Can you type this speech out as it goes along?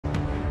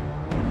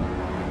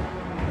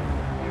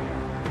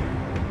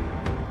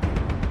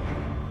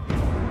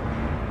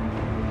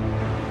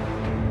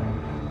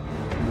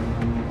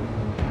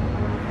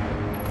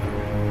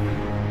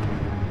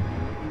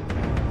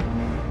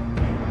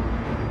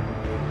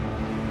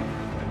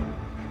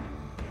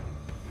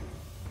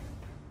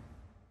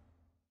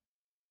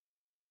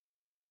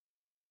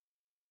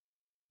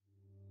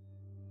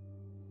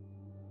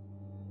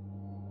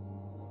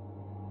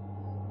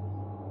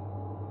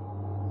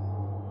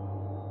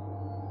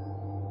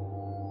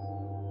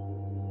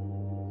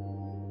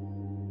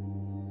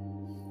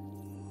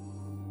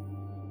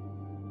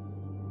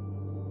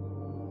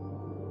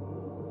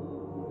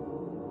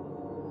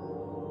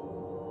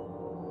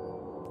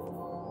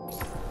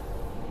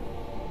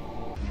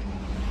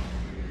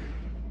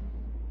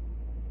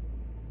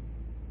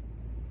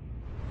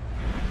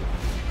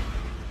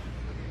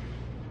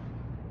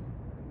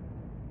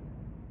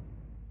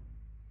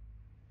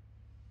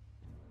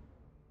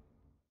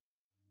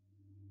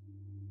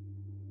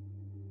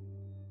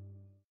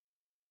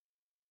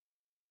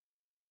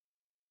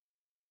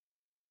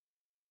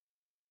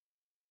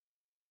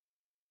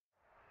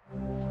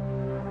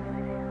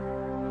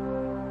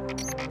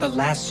The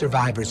last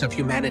survivors of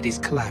humanity's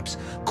collapse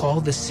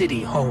call the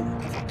city home.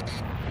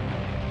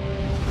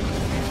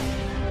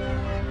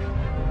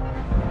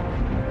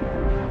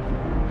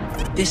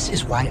 This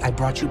is why I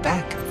brought you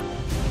back.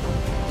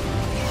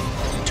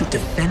 To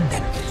defend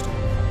them.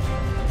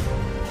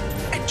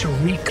 And to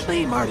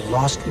reclaim our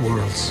lost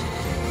worlds.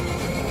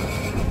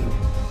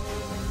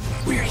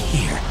 We're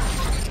here.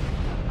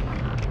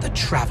 The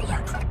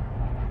Traveler.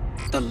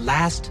 The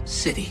last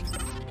city.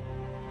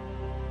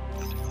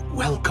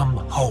 Welcome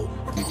home.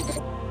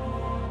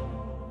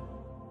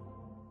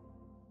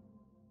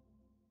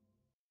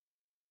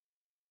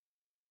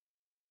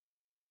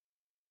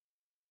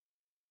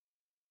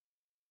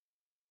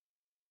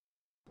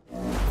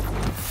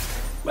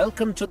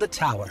 Welcome to the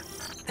Tower,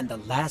 and the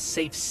last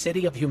safe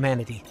city of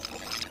humanity.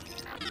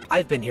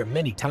 I've been here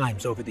many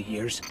times over the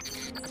years.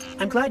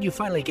 I'm glad you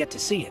finally get to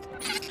see it,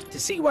 to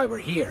see why we're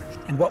here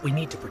and what we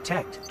need to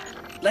protect.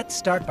 Let's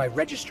start by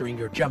registering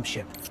your jump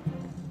ship.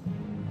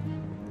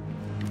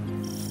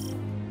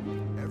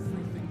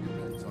 Everything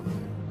depends on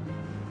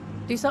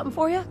it. Do something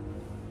for you?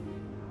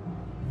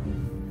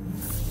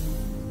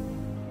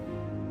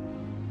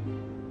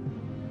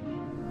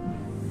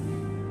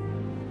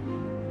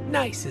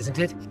 Nice, isn't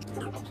it?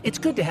 It's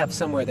good to have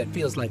somewhere that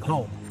feels like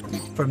home.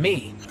 For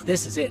me,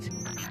 this is it.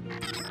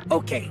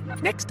 Okay,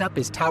 next up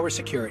is tower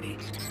security.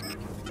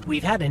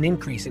 We've had an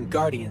increase in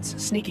Guardians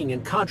sneaking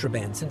in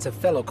contraband since a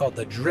fellow called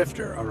the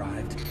Drifter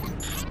arrived.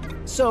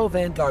 So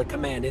Vanguard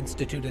Command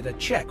instituted a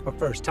check for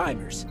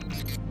first-timers.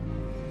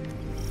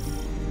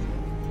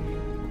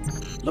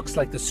 Looks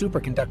like the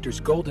superconductor's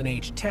Golden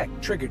Age tech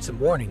triggered some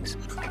warnings.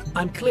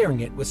 I'm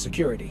clearing it with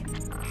security.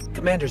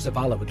 Commander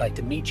Zavala would like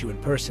to meet you in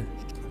person.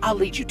 I'll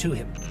lead you to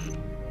him.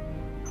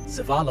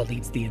 Zavala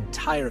leads the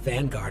entire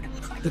Vanguard,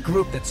 the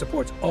group that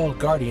supports all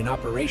Guardian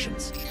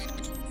operations.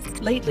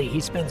 Lately, he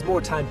spends more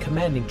time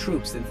commanding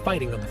troops than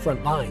fighting on the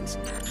front lines.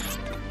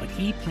 But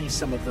he placed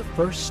some of the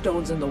first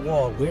stones in the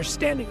wall we're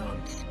standing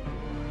on.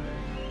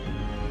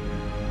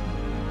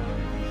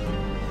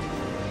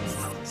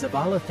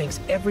 Zavala thinks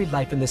every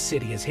life in the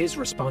city is his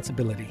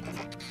responsibility.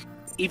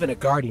 Even a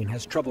Guardian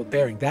has trouble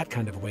bearing that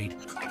kind of weight.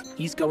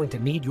 He's going to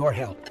need your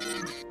help.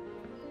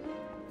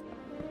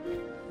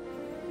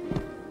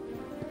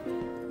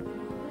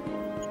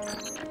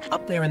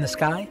 Up there in the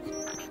sky,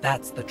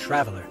 that's the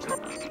Traveler.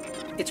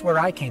 It's where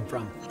I came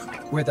from,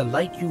 where the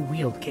light you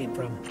wield came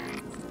from.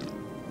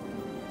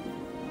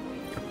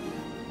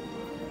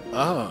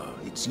 Ah,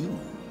 it's you.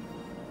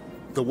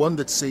 The one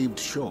that saved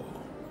Shaw.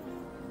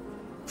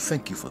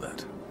 Thank you for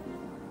that.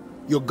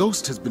 Your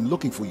ghost has been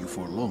looking for you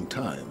for a long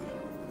time.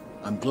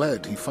 I'm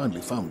glad he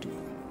finally found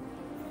you.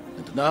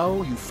 And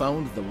now you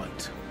found the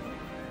light.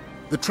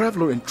 The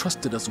Traveler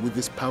entrusted us with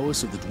this power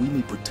so that we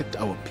may protect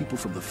our people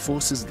from the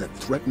forces that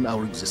threaten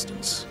our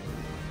existence.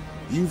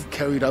 You've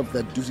carried out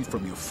that duty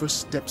from your first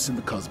steps in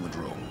the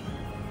Cosmodrome.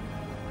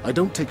 I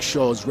don't take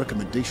Shaw's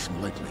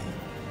recommendation lightly,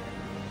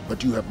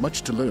 but you have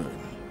much to learn,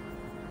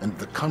 and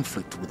the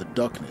conflict with the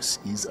darkness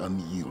is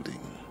unyielding.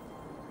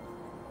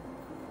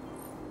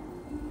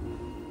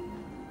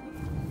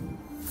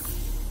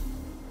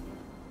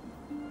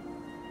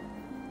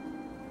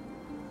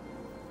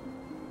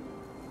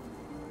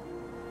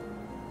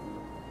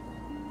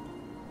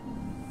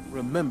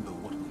 Remember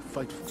what we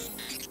fight for.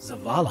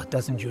 Zavala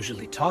doesn't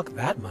usually talk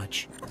that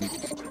much.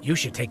 You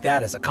should take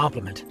that as a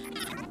compliment.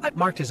 I've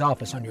marked his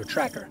office on your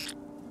tracker.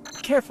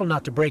 Careful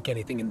not to break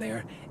anything in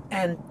there,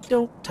 and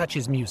don't touch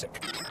his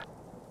music.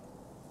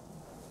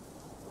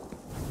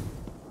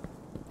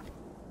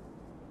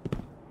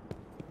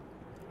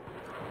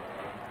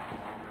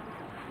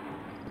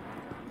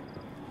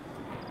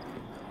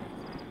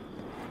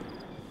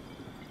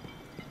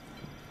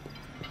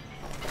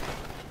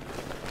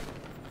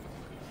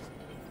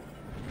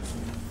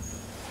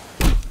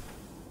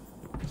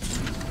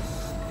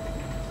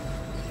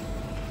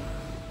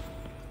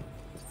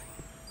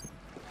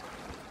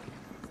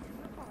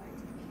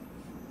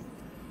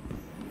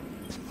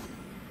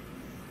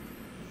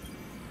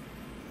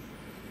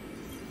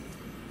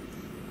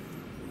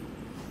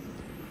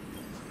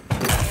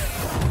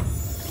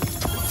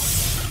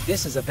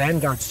 This is a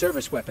Vanguard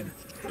service weapon,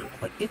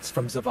 but it's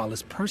from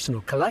Zavala's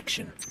personal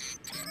collection.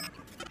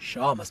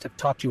 Shaw must have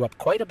talked you up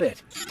quite a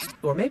bit.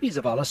 Or maybe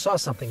Zavala saw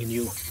something in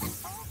you.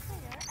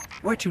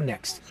 Where to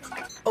next?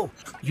 Oh,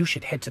 you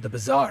should head to the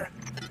bazaar.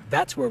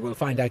 That's where we'll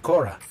find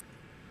Ikora.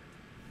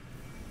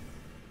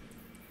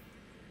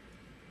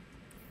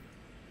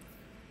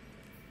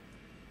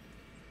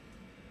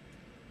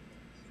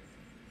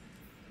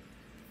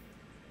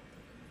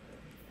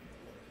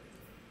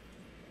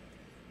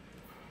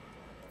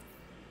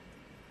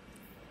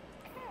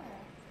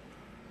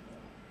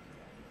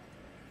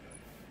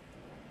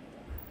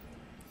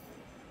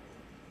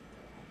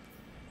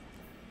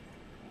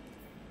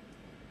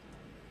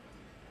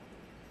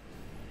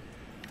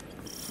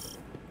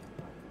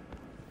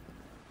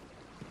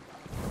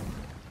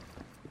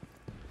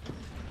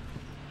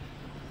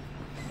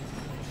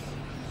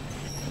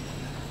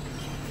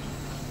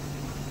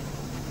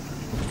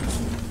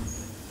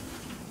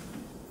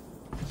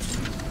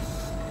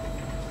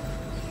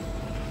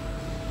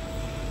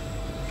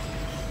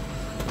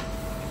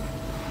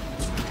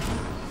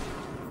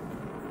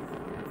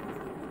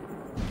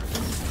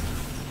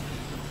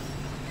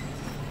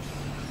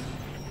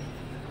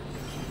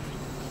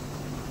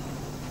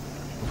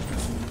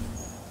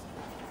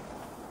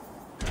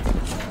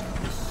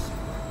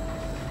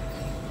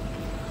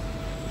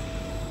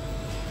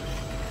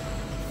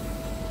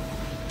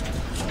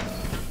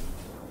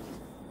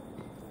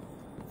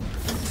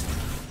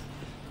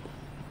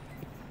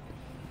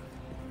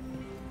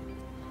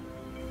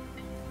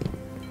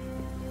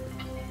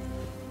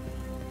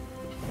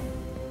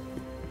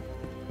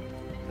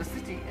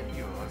 safety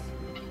endures.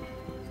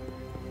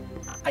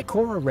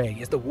 Ikora Rey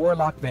is the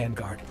Warlock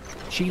Vanguard.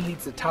 She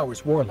leads the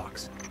tower's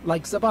warlocks,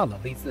 like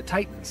Zavala leads the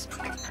Titans.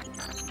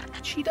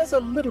 She does a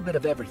little bit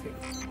of everything,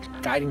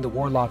 guiding the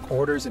warlock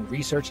orders in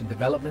research and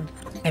development,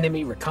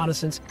 enemy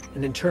reconnaissance,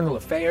 and internal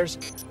affairs.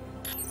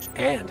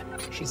 And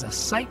she's a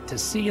sight to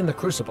see in the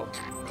Crucible.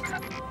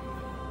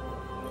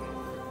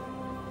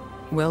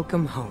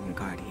 Welcome home,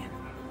 Guardian.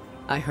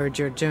 I heard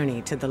your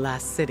journey to the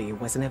last city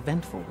was an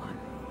eventful one.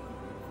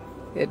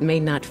 It may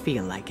not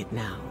feel like it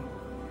now,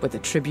 but the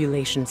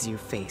tribulations you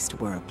faced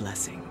were a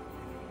blessing.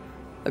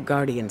 A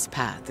Guardian's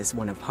path is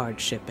one of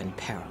hardship and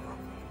peril.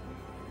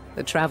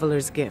 The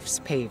Traveler's gifts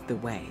paved the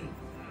way,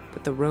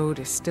 but the road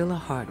is still a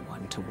hard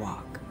one to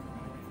walk.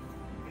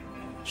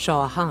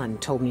 Shah Han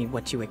told me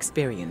what you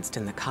experienced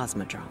in the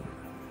Cosmodrome.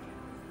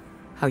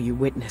 How you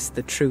witnessed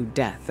the true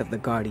death of the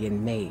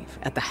Guardian Maeve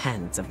at the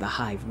hands of the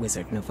Hive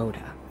Wizard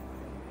Navoda,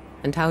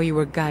 and how you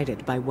were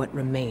guided by what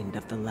remained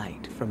of the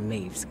light from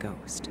Maeve's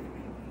ghost.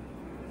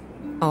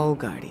 All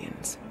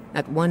Guardians,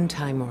 at one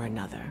time or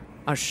another,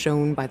 are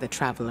shown by the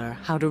Traveler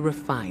how to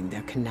refine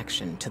their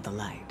connection to the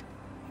light,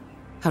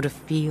 how to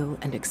feel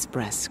and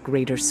express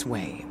greater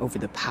sway over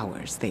the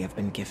powers they have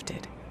been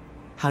gifted,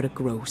 how to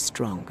grow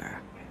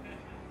stronger.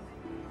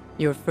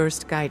 Your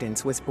first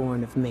guidance was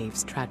born of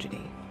Maeve's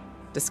tragedy,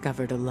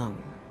 discovered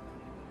alone.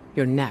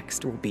 Your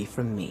next will be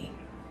from me,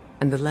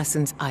 and the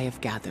lessons I have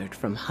gathered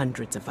from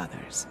hundreds of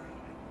others.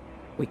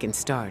 We can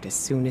start as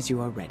soon as you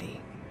are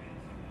ready.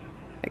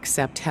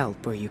 Accept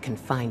help where you can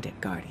find it,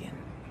 Guardian.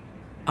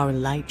 Our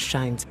light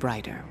shines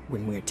brighter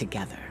when we're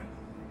together.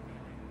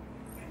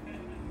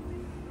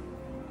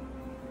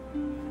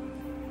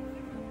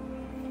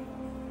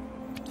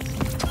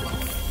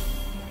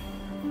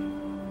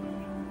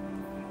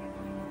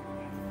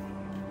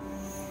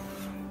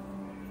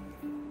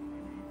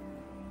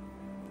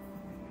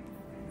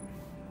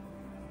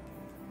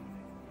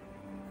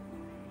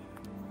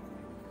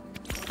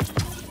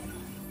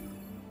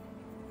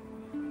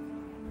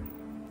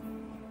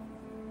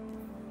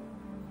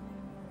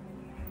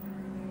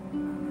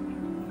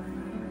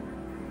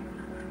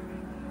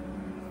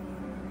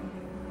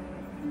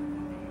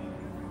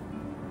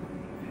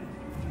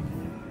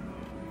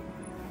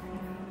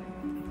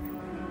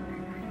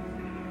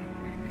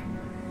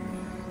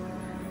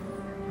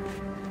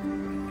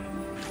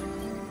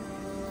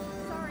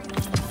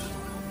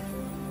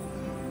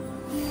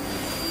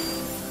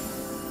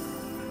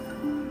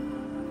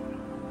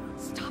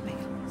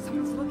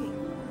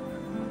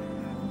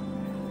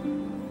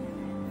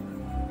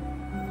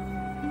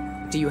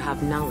 Do you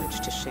have knowledge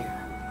to share?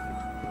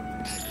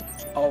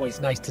 Always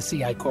nice to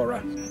see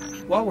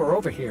Ikora. While we're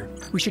over here,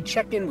 we should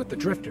check in with the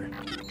Drifter.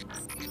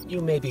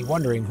 You may be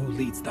wondering who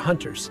leads the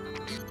Hunters.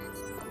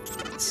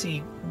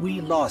 See,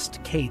 we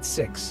lost Cade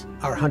 6,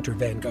 our Hunter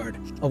Vanguard,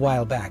 a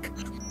while back.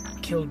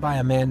 Killed by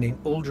a man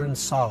named Uldren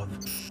Sov.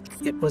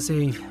 It was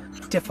a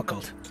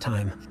difficult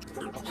time.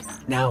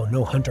 Now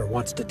no Hunter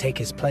wants to take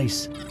his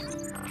place.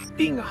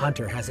 Being a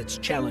Hunter has its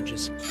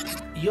challenges.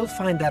 You'll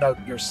find that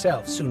out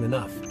yourself soon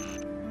enough.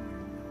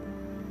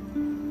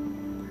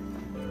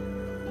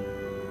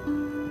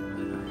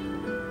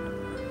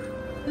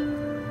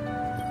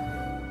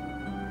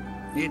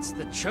 It's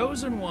the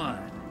Chosen One.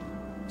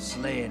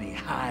 Slay any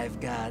hive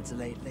gods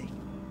lately?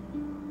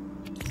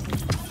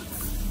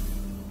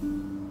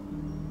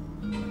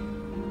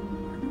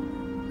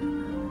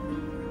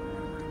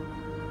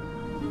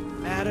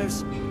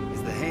 Matters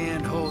is the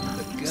hand holding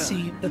the gun.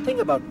 See, the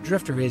thing about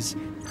Drifter is,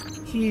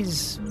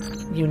 he's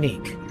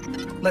unique.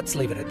 Let's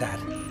leave it at that.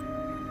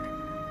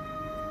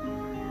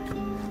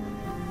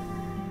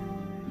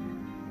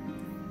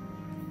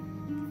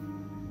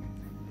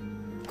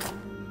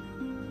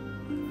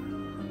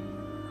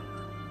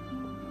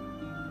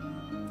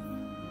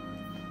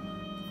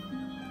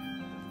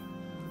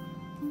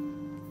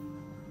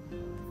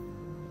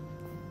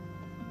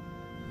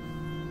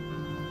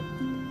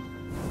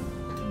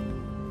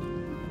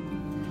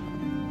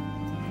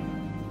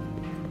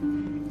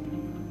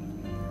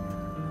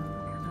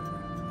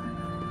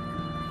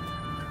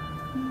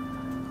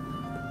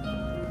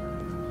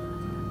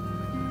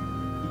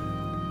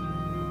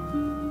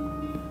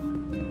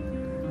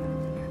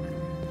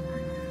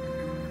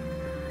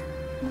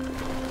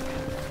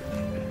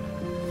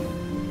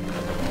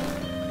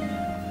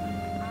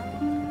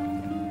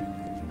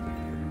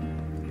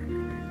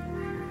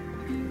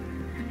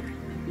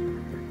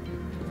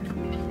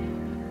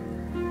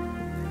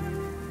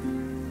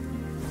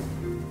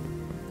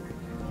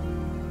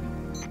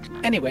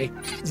 Anyway,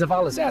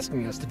 Zavala's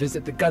asking us to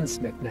visit the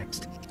gunsmith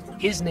next.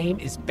 His name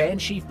is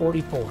Banshee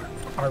 44,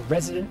 our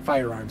resident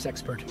firearms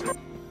expert.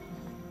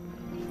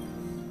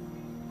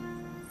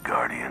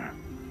 Guardian.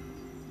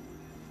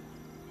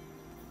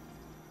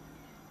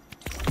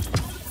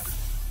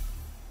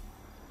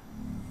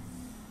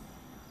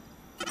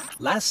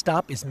 Last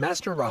stop is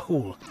Master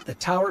Rahul, the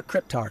Tower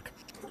Cryptarch.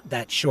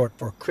 That's short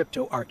for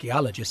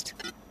crypto-archaeologist.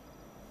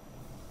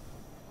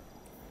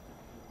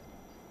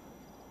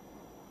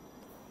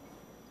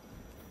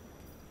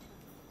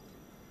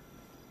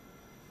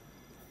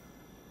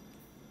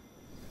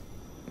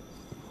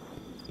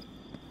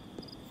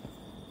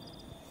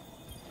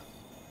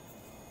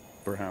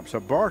 perhaps. A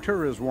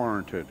barter is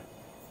warranted.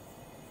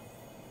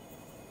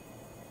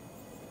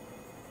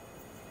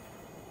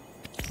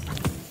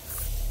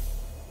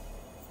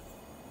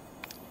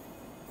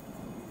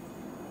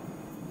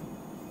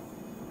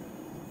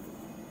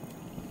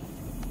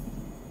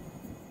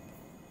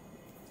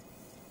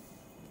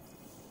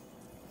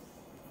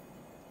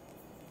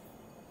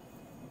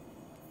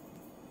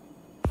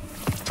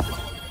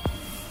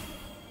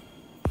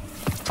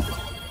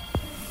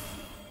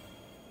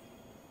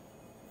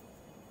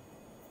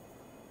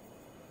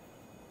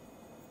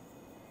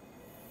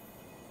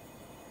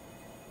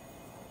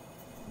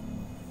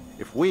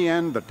 If we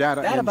end, the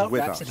data That ends about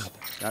with wraps us. it up.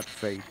 That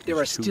fate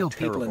There is are too still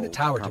people in the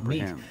terrible tower to meet,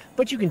 comprehend.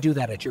 but you can do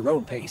that at your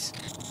own pace.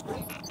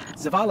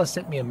 Zavala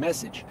sent me a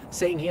message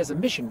saying he has a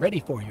mission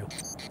ready for you.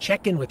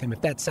 Check in with him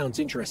if that sounds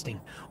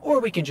interesting, or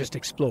we can just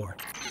explore.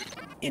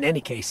 In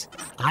any case,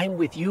 I'm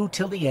with you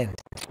till the end.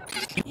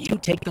 You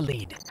take the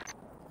lead.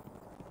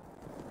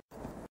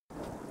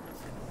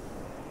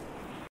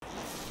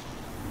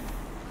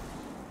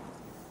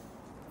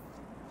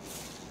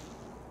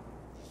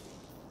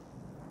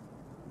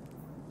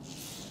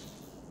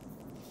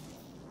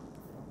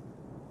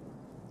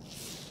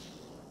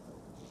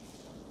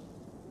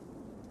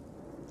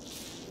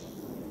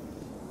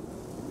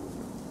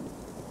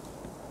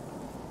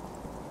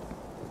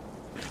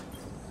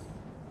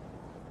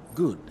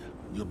 Good.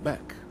 You're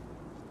back.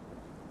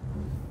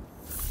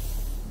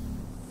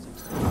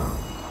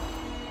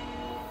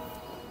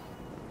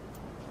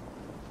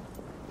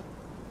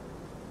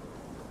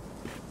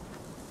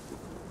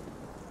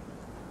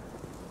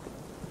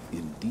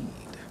 Indeed.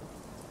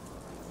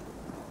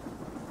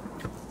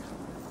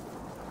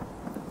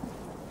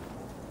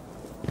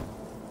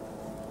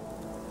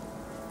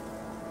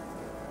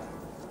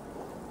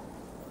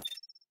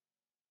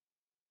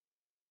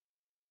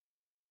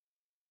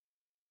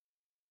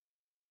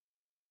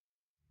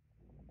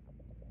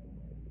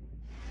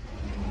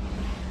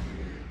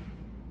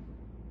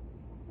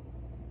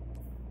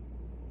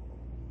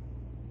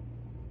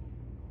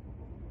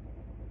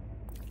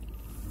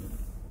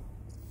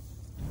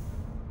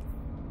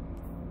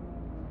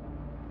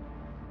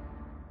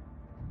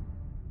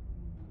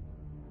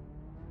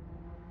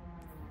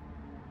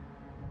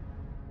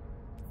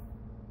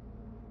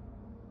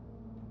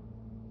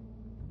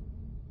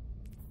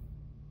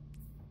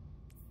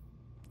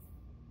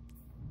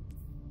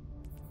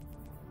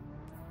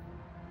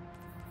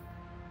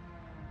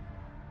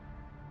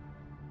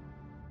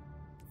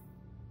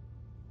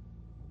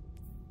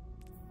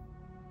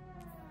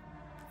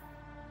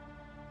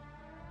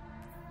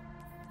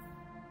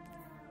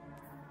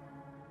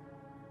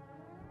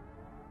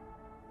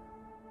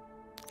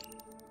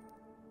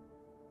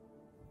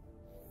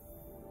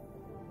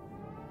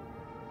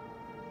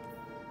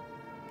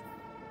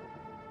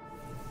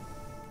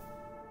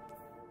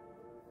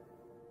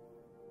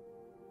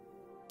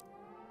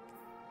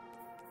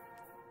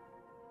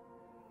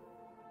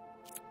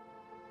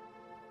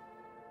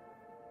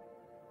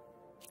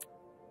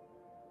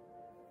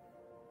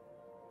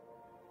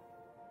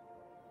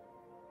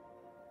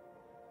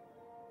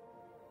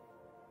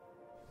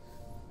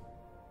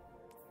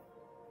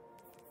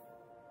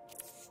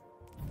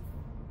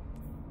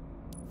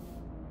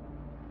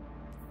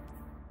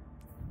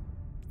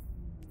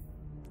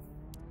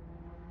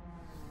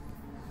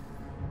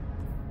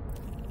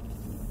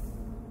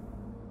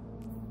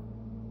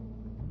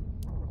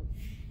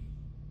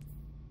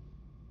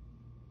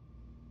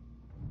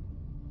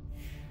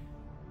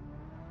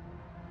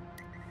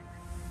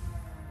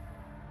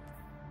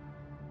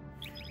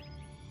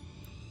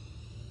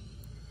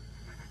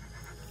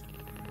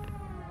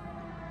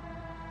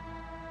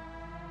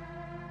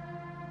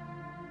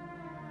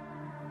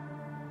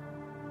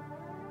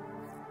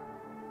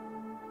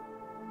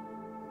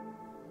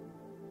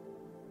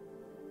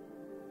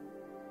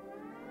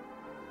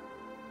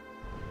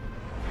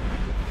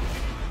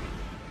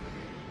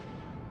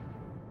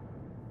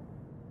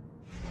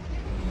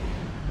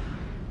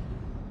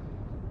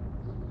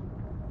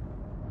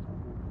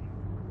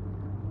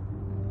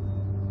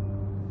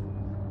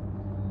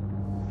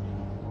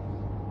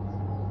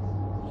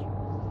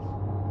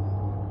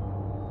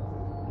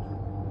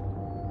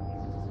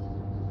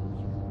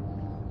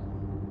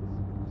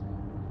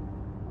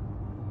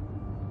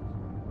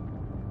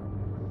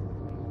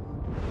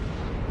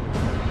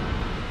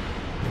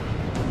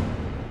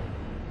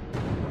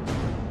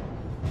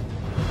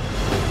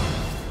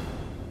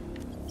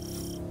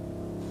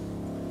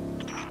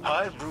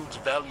 Hive broods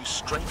value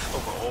strength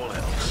over all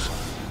else.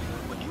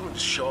 When you and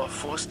Shaw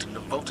forced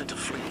Navota to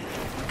flee,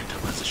 you weakened her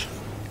position.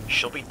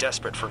 She'll be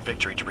desperate for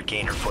victory to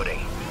regain her footing.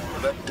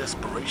 That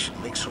desperation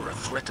makes her a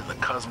threat in the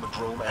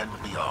Cosmodrome and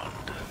beyond.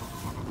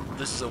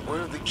 This is a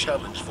worthy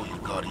challenge for you,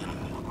 Guardian.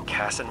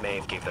 Cass and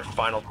Maeve gave their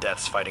final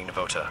deaths fighting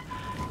Navota.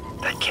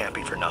 That can't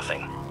be for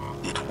nothing.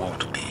 It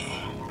won't be.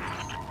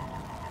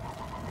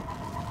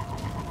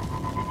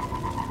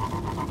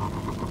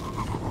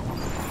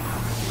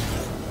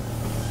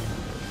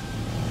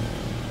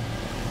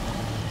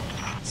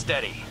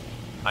 Steady.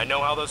 I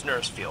know how those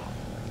nerves feel.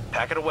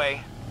 Pack it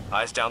away,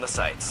 eyes down the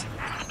sights.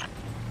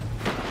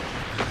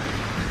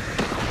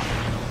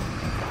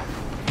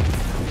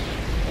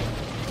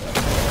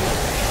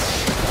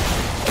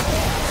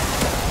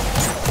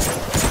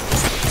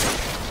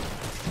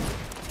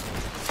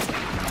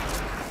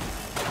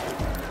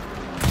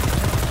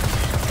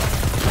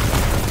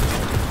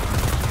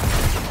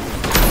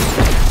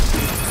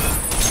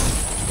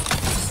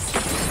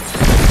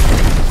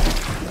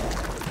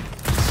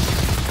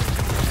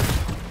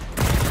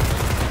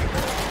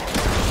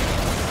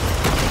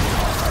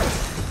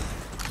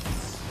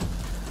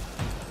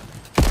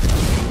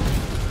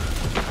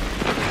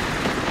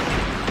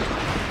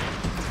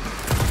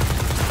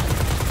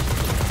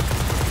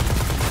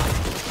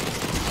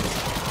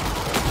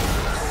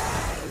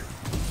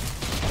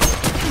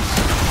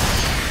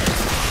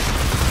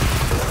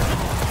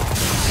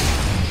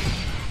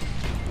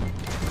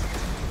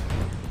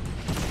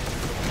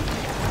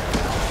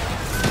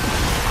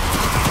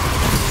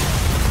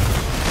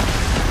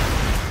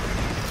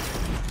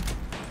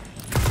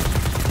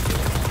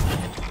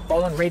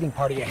 Khan raiding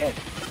party ahead.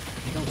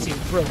 They don't seem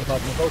thrilled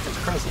about Navota's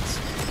presence.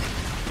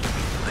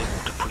 They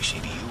won't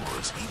appreciate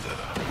yours either.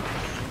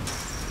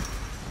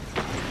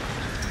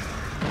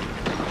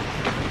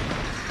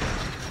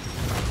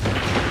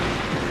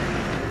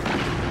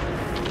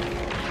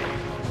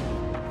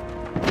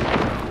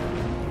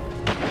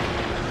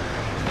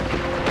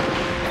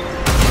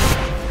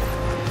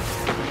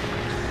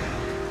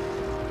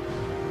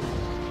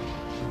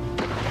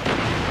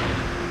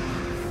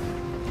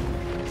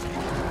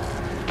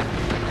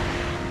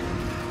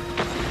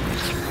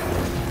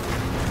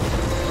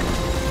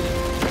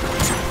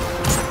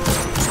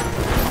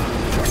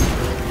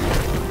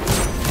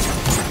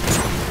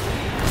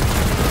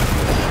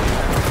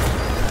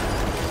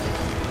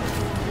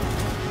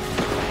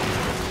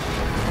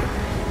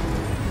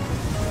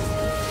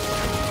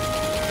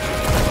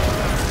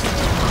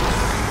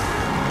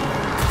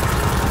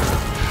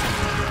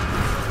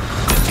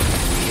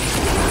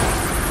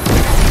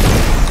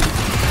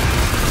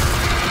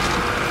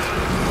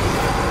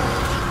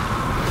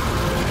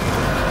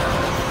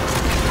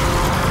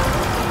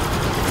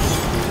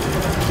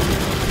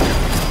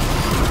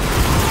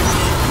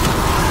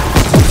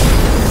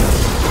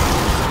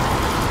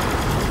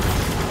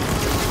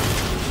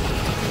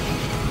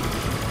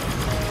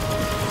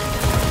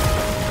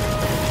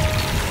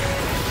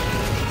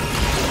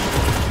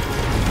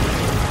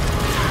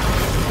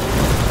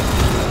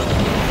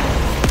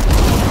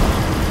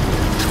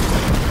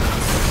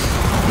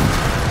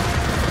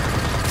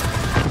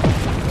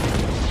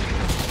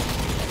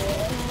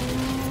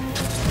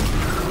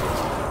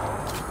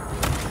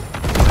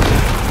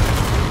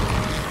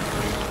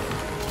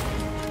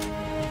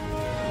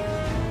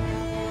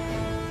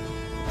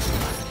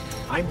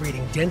 I'm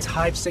reading dense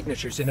hive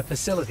signatures in a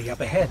facility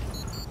up ahead.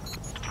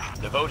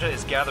 Navota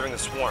is gathering a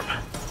swarm.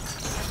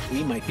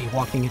 We might be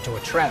walking into a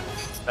trap.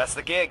 That's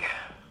the gig.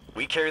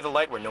 We carry the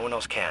light where no one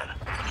else can.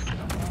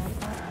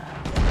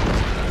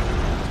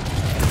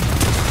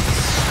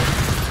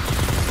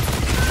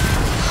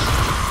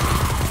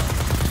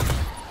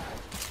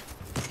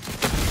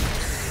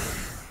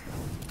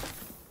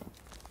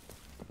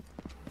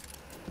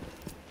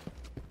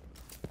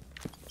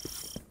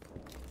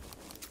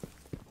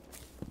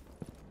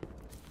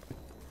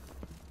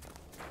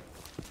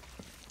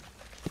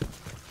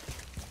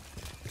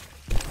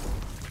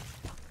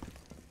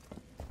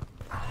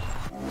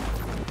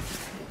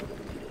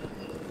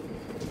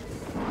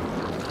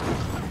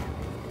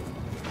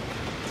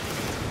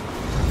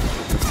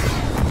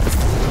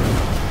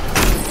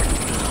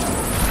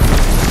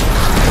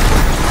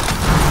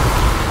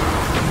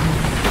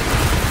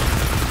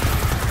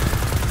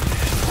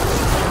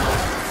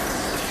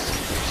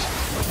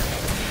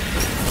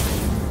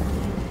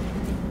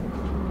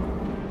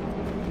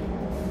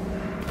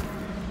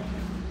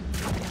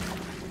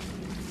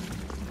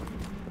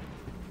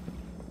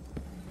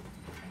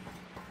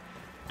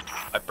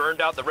 I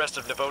burned out the rest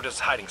of Navota's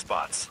hiding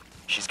spots.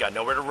 She's got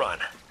nowhere to run.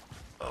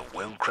 A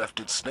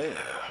well-crafted snare.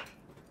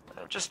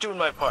 I'm just doing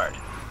my part.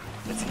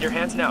 It's in your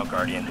hands now,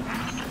 Guardian. All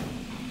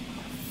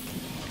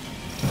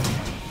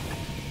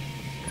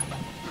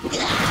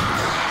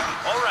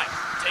right,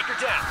 take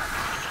her down.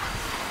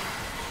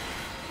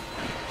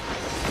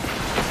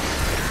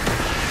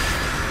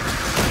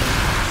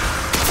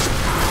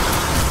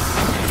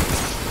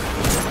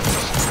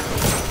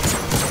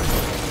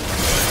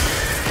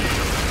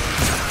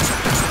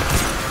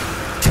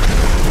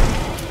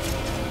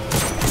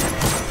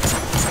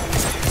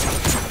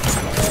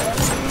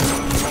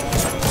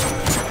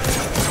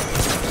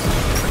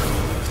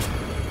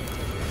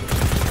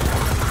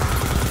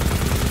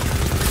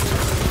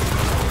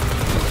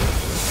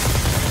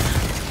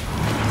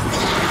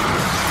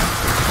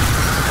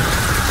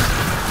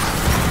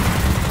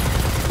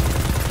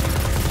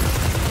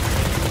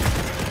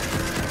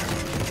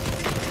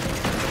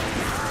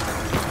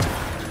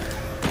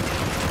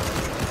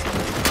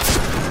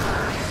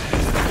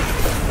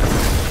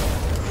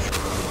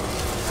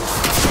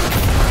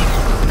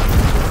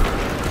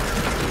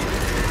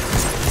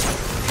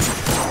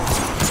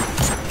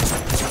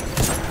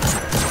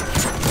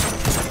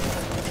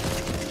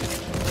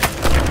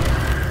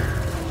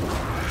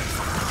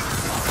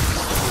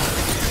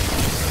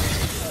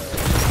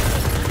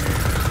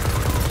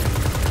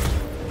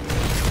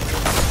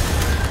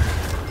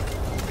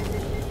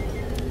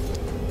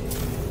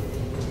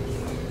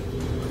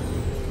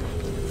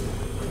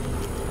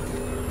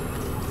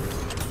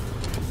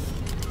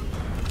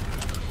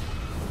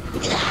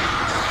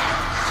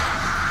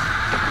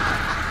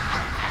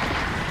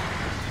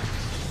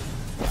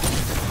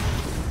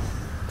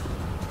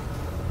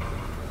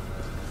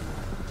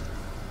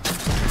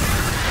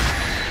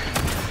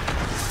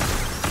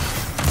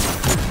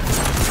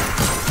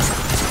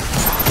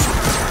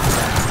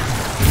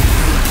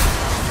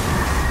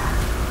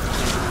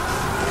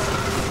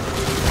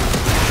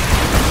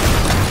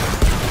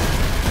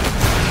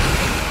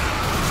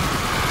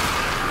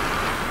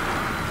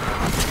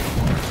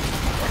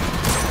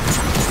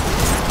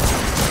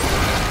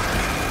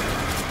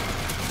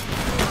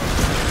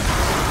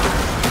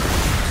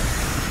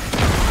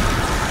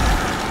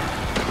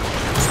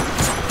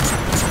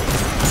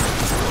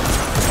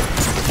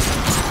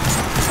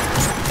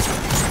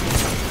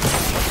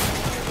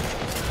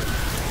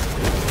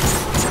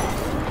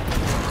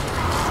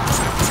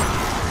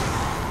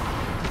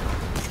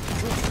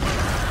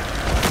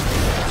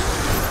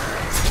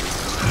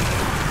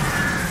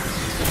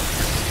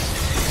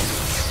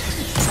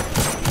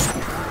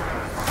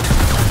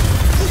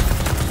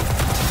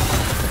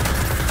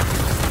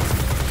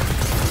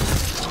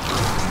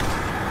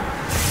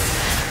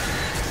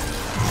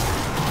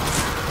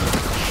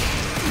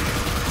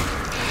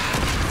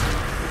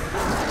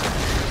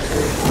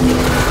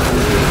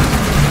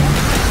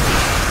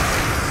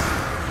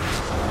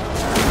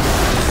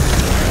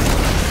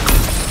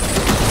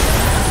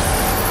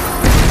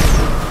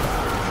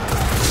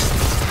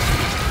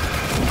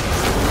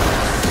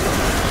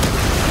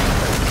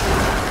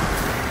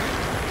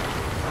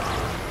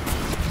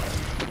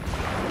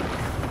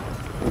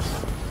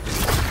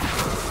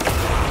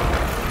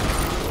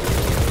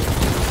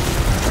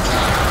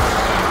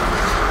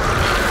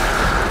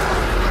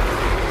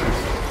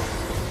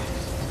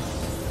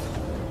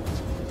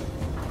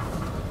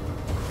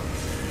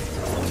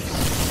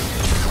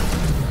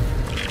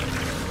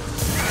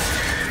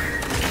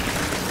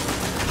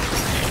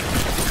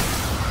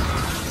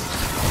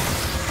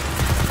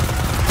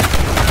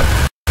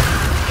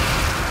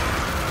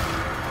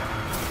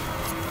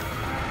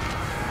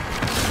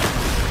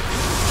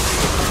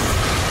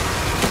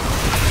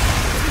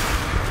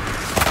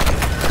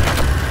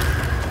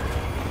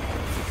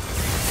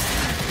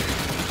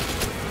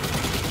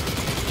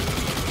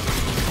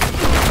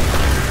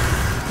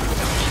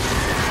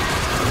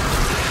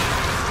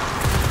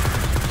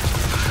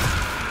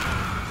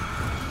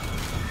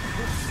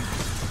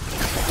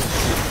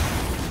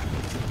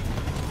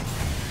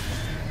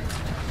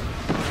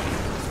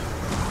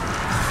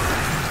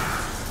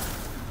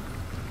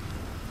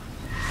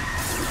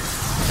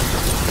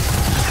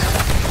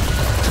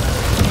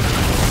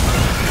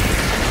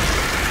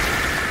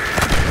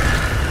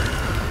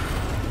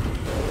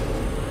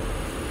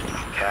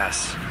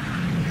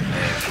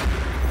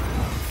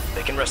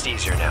 They can rest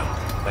easier now,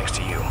 thanks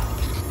to you.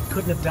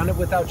 Couldn't have done it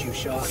without you,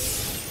 Shaw.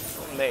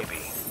 Maybe.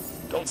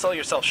 Don't sell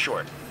yourself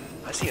short.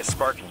 I see a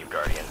spark in you,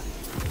 Guardian.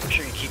 I'm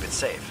sure you keep it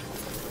safe.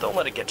 Don't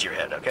let it get to your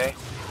head, okay?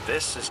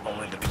 This is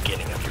only the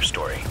beginning of your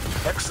story.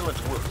 Excellent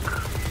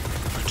work.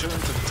 Return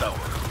to the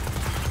tower.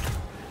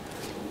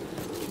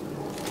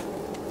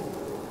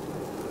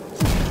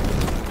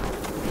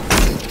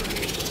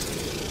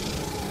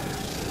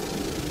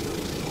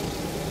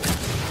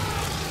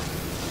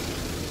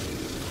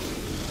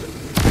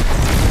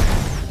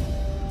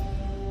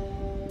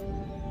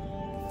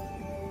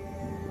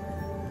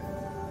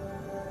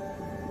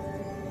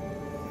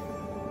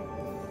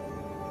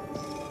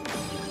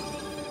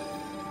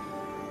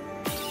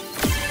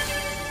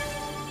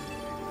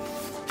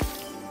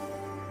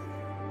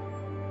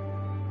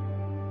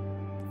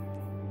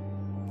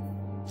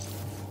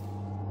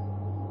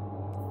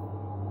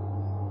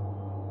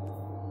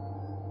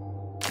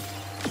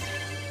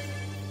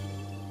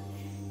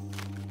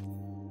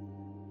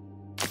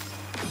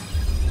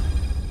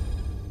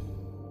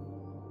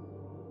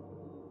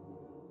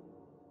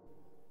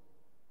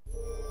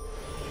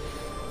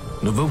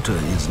 Navota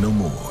is no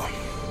more.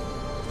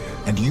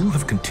 And you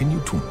have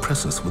continued to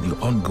impress us with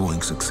your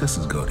ongoing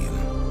successes, Guardian.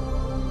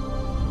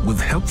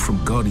 With help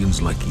from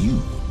Guardians like you,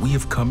 we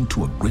have come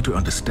to a greater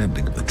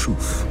understanding of the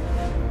truth.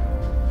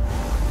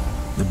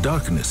 The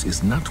darkness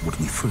is not what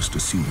we first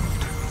assumed.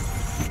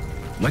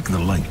 Like the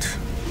light,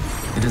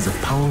 it is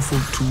a powerful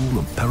tool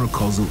of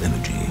paracausal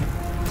energy.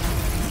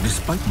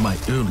 Despite my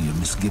earlier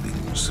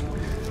misgivings,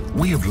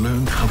 we have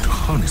learned how to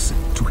harness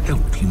it to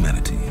help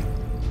humanity.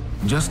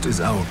 Just as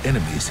our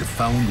enemies have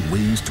found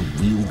ways to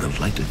wield the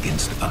light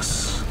against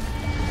us.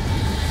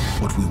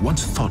 What we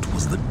once thought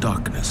was the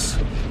darkness,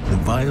 the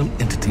vile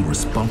entity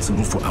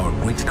responsible for our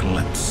great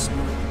collapse,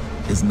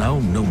 is now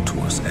known to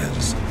us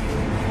as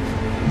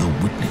the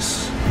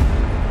Witness.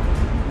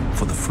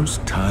 For the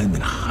first time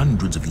in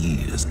hundreds of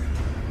years,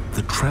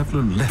 the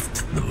Traveler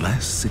left the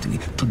last city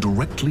to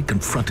directly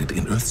confront it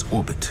in Earth's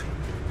orbit.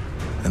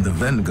 And the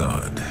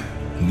Vanguard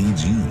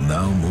needs you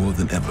now more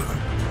than ever.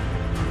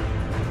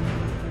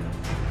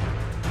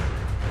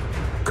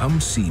 Come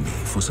see me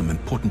for some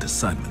important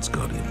assignments,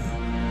 Guardian.